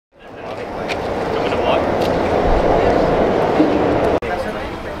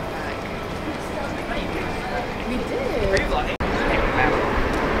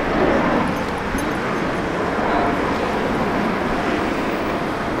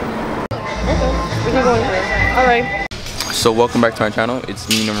We can go in here. Alright. So welcome back to my channel. It's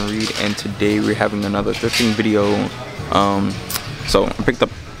me, Reid, and today we're having another thrifting video. So I picked up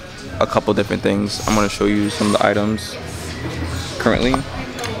a couple different things. I'm gonna show you some of the items currently.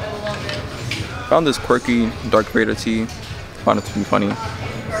 Found this quirky dark Vader tee. Found it to be funny.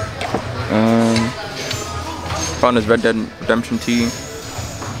 Found this Red Dead Redemption tee.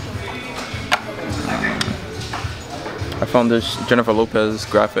 I found this Jennifer Lopez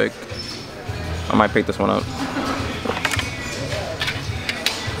graphic. I might pick this one up.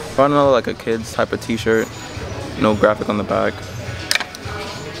 Found another like a kids type of t-shirt. No graphic on the back. I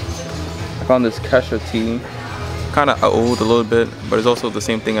found this Kesha tee. Kind of old a little bit, but it's also the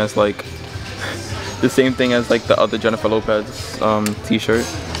same thing as like the other Jennifer Lopez t-shirt.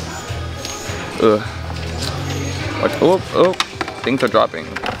 Ugh. What? Oh, things are dropping.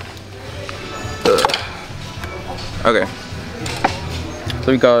 Ugh. Okay.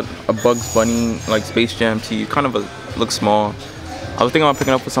 So we got a Bugs Bunny like Space Jam tee. Kind of looks small. I was thinking about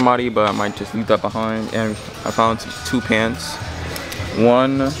picking up for somebody, but I might just leave that behind. And I found two pants.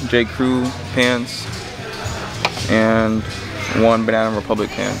 One J. Crew pants and one Banana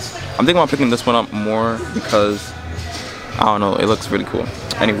Republic pants. I'm thinking about picking this one up more because I don't know, it looks really cool.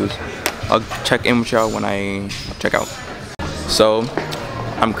 Anyways, I'll check in with y'all when I check out. So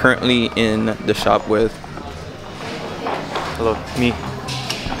I'm currently in the shop with, hello, me.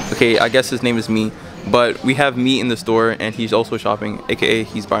 Okay, I guess his name is Me, but we have Me in the store and he's also shopping, aka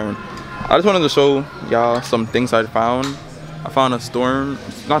he's Byron. I just wanted to show y'all some things I found. I found a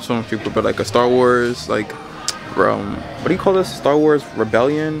not Stormtrooper, but like a Star Wars, like, what do you call this? Star Wars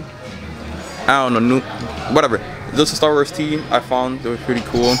Rebellion? I don't know, whatever. This is a Star Wars tee I found. It was pretty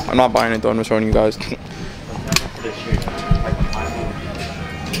cool. I'm not buying it though, I'm just showing you guys.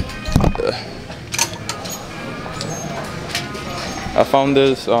 I found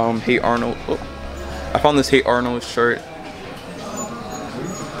this Hey Arnold. Oh. I found this Hey Arnold shirt.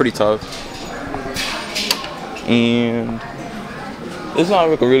 Pretty tough. And it's not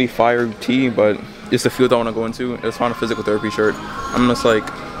like a really fire tee, but it's the field I want to go into. It's found a physical therapy shirt. I'm just like,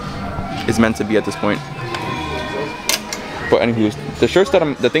 it's meant to be at this point. But anyways, the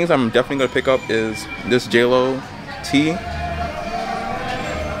things I'm definitely gonna pick up is this JLo tee,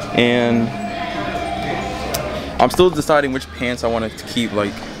 and I'm still deciding which pants I want to keep.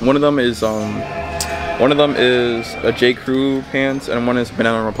 Like one of them is a J. Crew pants and one is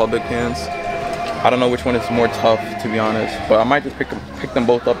Banana Republic pants. I don't know which one is more tough, to be honest, but I might just pick them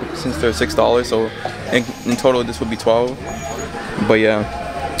both up since they're $6. So in total this would be $12. But yeah,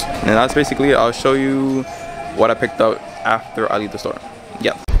 and that's basically it. I'll show you what I picked up after I leave the store.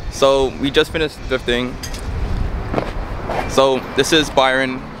 Yeah. So we just finished thrifting. So this is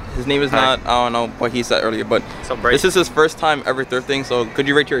Byron. His name is not, I don't know what he said earlier, but this is his first time ever thrifting. So could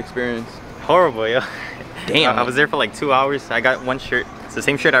you rate your experience? Horrible, yo. Damn. I was there for like 2 hours. I got one shirt. It's the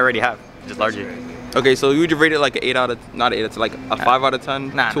same shirt I already have, just larger. Okay, so you would rate it like an 8 out of, not 8, it's like a 5 out of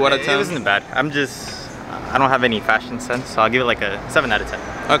 10? Nah, 2 out of 10? It wasn't bad. I don't have any fashion sense, so I'll give it like a 7 out of 10.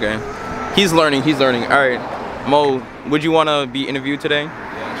 Okay. He's learning. All right. Mo, would you want to be interviewed today?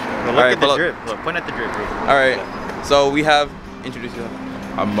 Yeah, sure. Well, look at the drip. Look, point at the drip. All right. So we have, introduce yourself.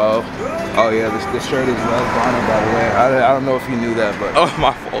 I'm Mo. Oh yeah, this shirt is well Bonner, by the way. I don't know if you knew that, but oh,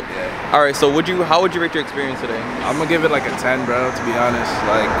 my fault. Yeah. All right. So how would you rate your experience today? I'm gonna give it like a 10, bro. To be honest,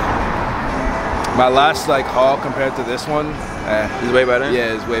 like my last like haul compared to this one, is way better.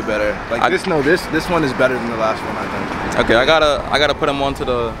 Yeah, it's way better. Like this one is better than the last one, I think. Okay, I gotta put him onto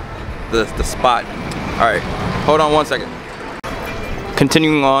the spot. All right, hold on 1 second.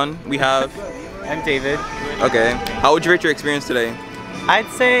 Continuing on, we have. I'm David. Okay, how would you rate your experience today? I'd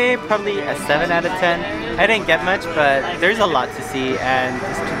say probably a 7 out of 10. I didn't get much, but there's a lot to see, and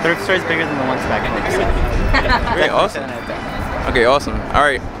this thrift store is bigger than the ones back home. So great, awesome. Okay, awesome. All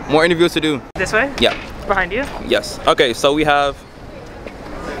right, more interviews to do. This way? Yeah. Behind you? Yes. Okay, so we have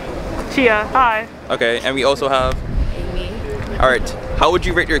Chia. Hi. Okay, and we also have Amy. All right, how would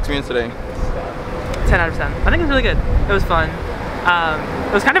you rate your experience today? 10 out of 10. I think it was really good. It was fun.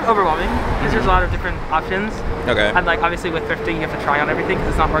 It was kind of overwhelming because there's a lot of different options. Okay. And like obviously with thrifting you have to try on everything because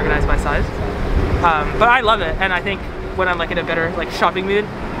it's not organized by size. But I love it, and I think when I'm like in a better like shopping mood,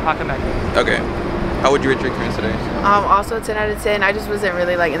 I'll come back. Okay. How would you rate your experience today? Also 10 out of 10. I just wasn't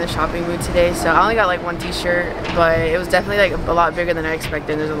really like in the shopping mood today, so I only got like one t-shirt, but it was definitely like a lot bigger than I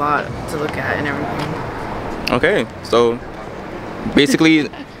expected. There's a lot to look at and everything. Okay, so basically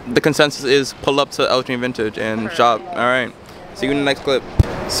the consensus is pull up to L Train Vintage and shop. All right, see you in the next clip.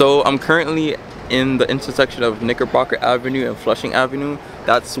 So I'm currently in the intersection of Knickerbocker Avenue and Flushing Avenue.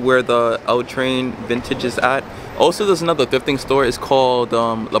 That's where the L Train Vintage is at. Also, there's another thrifting store. It's called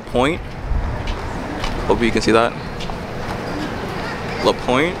La Pointe. Hope you can see that. La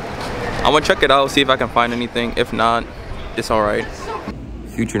Pointe. I'm gonna check it out, see if I can find anything. If not, it's alright.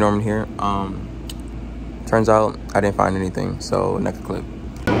 Future Norman here. Turns out I didn't find anything, so next clip.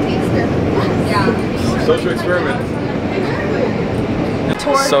 Social experiment.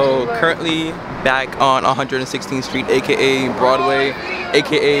 So currently back on 116th Street, aka Broadway,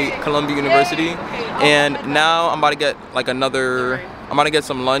 aka Columbia University, and now I'm about to get like I'm about to get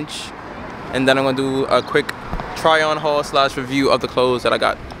some lunch, and then I'm gonna do a quick try-on haul / review of the clothes that I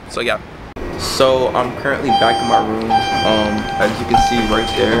got. So yeah. So I'm currently back in my room. As you can see right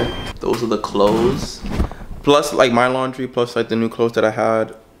there, those are the clothes. Plus like my laundry, plus like the new clothes that I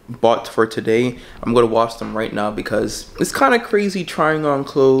had bought for today. I'm gonna wash them right now because it's kind of crazy trying on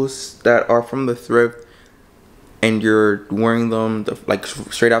clothes that are from the thrift and you're wearing them like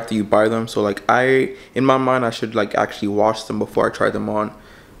straight after you buy them. So like in my mind, I should like actually wash them before I try them on.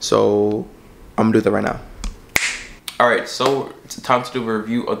 So I'm gonna do that right now. Alright, so it's time to do a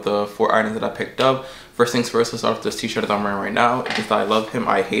review of the 4 items that I picked up. First things first, let's start with this t-shirt that I'm wearing right now. It's just that I love him,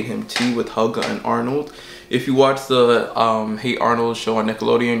 I hate him tee with Helga and Arnold. If you watch the Hate Arnold show on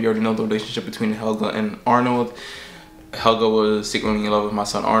Nickelodeon, you already know the relationship between Helga and Arnold. Helga was secretly in love with my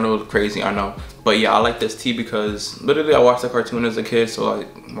son Arnold. Crazy, I know. But yeah, I like this tee because literally I watched the cartoon as a kid, so like,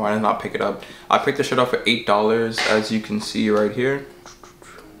 why not pick it up? I picked the shirt up for $8, as you can see right here.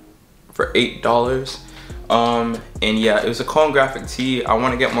 For $8. And yeah, it was a calm graphic tee. I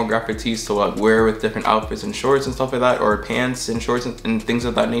want to get more graphic tees to like wear with different outfits and shorts and stuff like that, or pants and shorts and things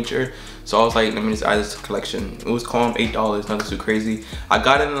of that nature. So I was like, let me just add this to the collection. It was calm, $8, nothing too crazy. I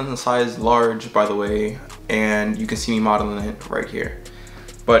got it in the size large, by the way, and you can see me modeling it right here.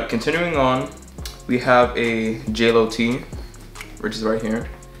 But continuing on, we have a JLo tee, which is right here.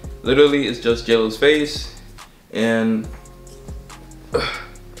 Literally, it's just JLo's face, and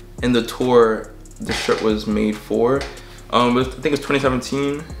in the tour the shirt was made for. I think it's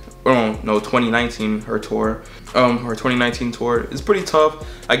 2017. Oh no, 2019. Her tour, her 2019 tour. It's pretty tough.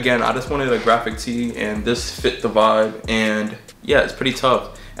 Again, I just wanted a graphic tee, and this fit the vibe. And yeah, it's pretty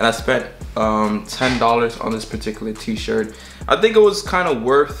tough. And I spent $10 on this particular t-shirt. I think it was kind of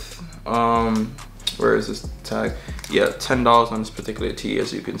worth. Where is this tag? Yeah, $10 on this particular tee,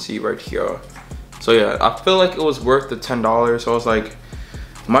 as you can see right here. So yeah, I feel like it was worth the $10. So I was like,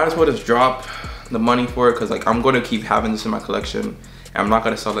 might as well just drop the money for it, because like I'm going to keep having this in my collection, and I'm not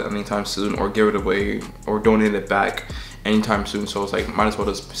going to sell it anytime soon or give it away or donate it back anytime soon. So it's like, might as well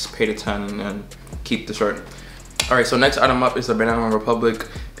just pay the 10 and keep the shirt. All right, so next item up is the Banana Republic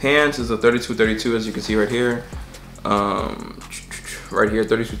pants. Is a 32-32, as you can see right here. Right here,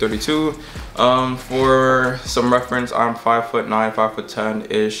 32-32. For some reference, I'm 5'9", 5'10"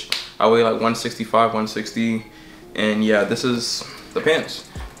 ish. I weigh like 165, 160, and yeah, this is the pants.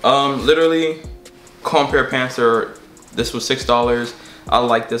 Literally, calm pair of pants. This was $6. I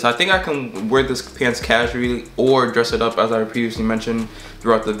like this. I think I can wear this pants casually or dress it up, as I previously mentioned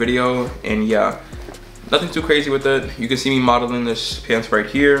throughout the video. And yeah, nothing too crazy with it. You can see me modeling this pants right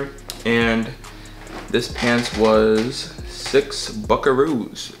here, and this pants was $6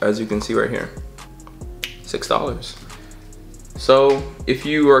 buckaroos, as you can see right here. $6. So if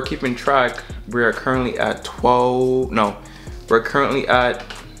you are keeping track, we are currently at we're currently at,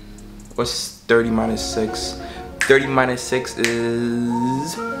 what's 30 minus 6? 30 minus 6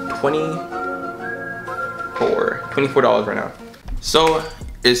 is $24 right now. So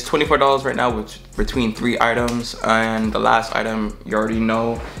it's $24 right now between 3 items, and the last item you already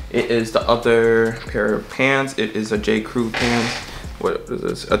know, it is the other pair of pants. It is a J. Crew pants. What is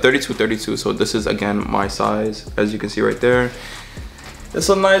this? A 32-32. So this is again my size, as you can see right there. It's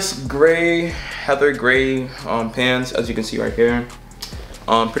a nice gray, heather gray pants, as you can see right here.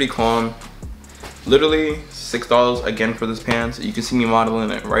 Pretty calm. Literally $6 again for this pants. You can see me modeling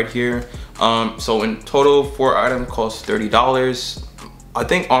it right here. So in total, 4 items cost $30. I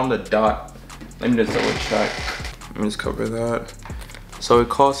think on the dot. Let me just double check. Let me just cover that. So it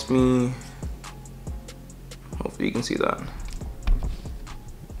cost me, hopefully you can see that.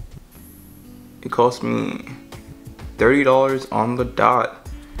 It cost me $30 on the dot.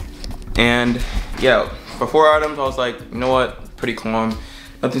 And yeah, for 4 items, I was like, you know what, pretty calm,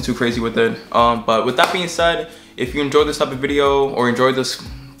 nothing too crazy with it. But with that being said, if you enjoyed this type of video or enjoyed this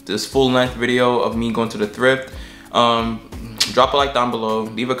full-length video of me going to the thrift, drop a like down below,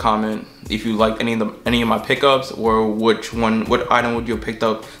 leave a comment if you liked any of my pickups, or what item would you have picked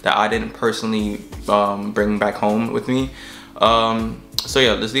up that I didn't personally bring back home with me. So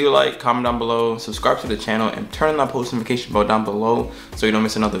yeah, just leave a like, comment down below, subscribe to the channel, and turn on that post notification bell down below so you don't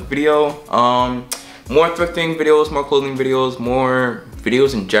miss another video. more thrifting videos, more clothing videos, more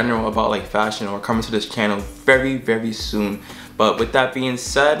videos in general about like fashion are coming to this channel very, very soon. But with that being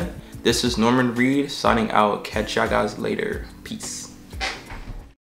said, this is Norman Reid signing out. Catch y'all guys later. Peace.